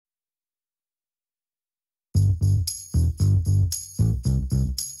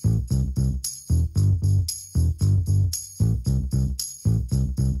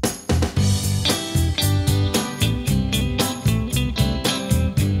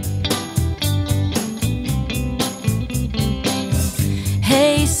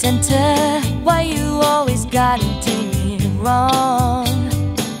Santa, why you always gotta do me wrong?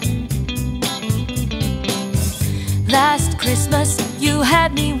 Last Christmas, you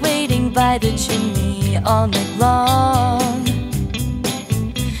had me waiting by the chimney all night long.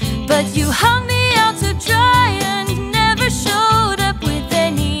 But you hung me out to dry and never showed up with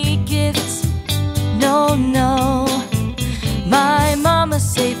any gifts. No, no. My mama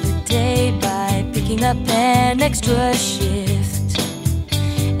saved the day by picking up an extra shift.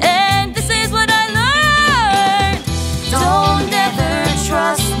 And this is what I learned: don't ever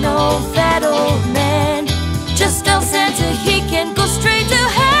trust no fat old man. Just tell Santa he can go straight to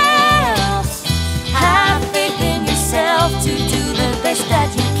hell. Have faith in yourself to do the best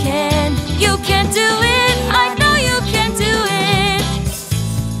that you can. You can do it, I know you can do it.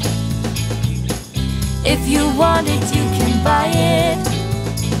 If you want it, you can buy it.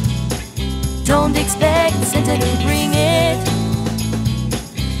 Don't expect Santa to bring it.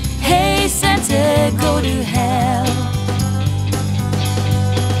 Hey Santa, go to hell.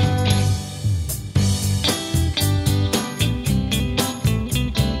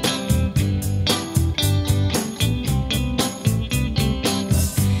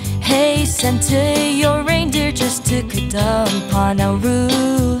 Hey Santa, your reindeer just took a dump on our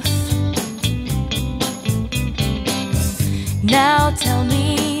roof. Now tell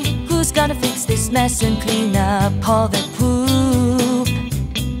me, who's gonna fix this mess and clean up all that poop?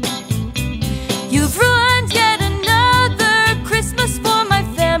 You've ruined yet another Christmas for my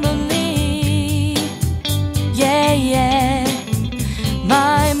family. Yeah, yeah.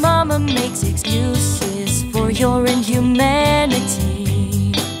 My mama makes excuses for your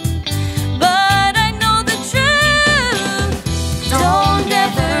inhumanity, but I know the truth. Don't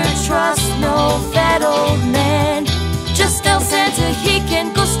ever trust no fat old man. Just tell Santa he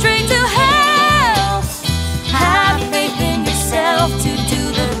can go straight to hell. Have faith in yourself to do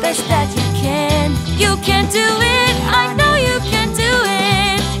the best that you can. You can do it, I know you can do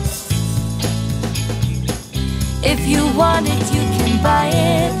it. If you want it, you can buy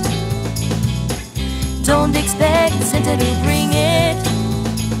it. Don't expect Santa to bring it.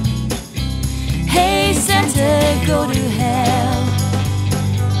 Hey Santa, go to hell.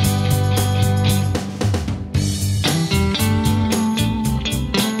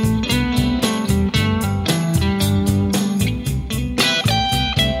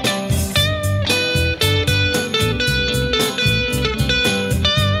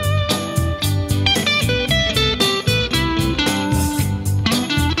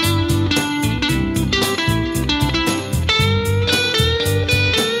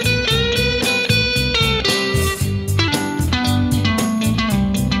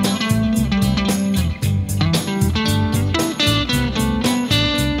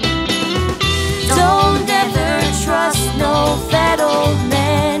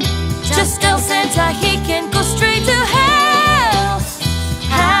 He can go straight to hell.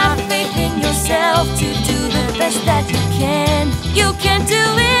 Have faith in yourself to do the best that you can. You can do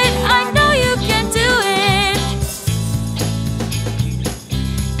it, I know you can do it.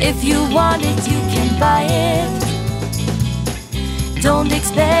 If you want it, you can buy it. Don't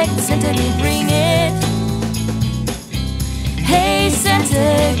expect Santa to bring it. Hey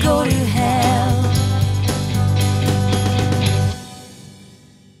Santa, go to hell.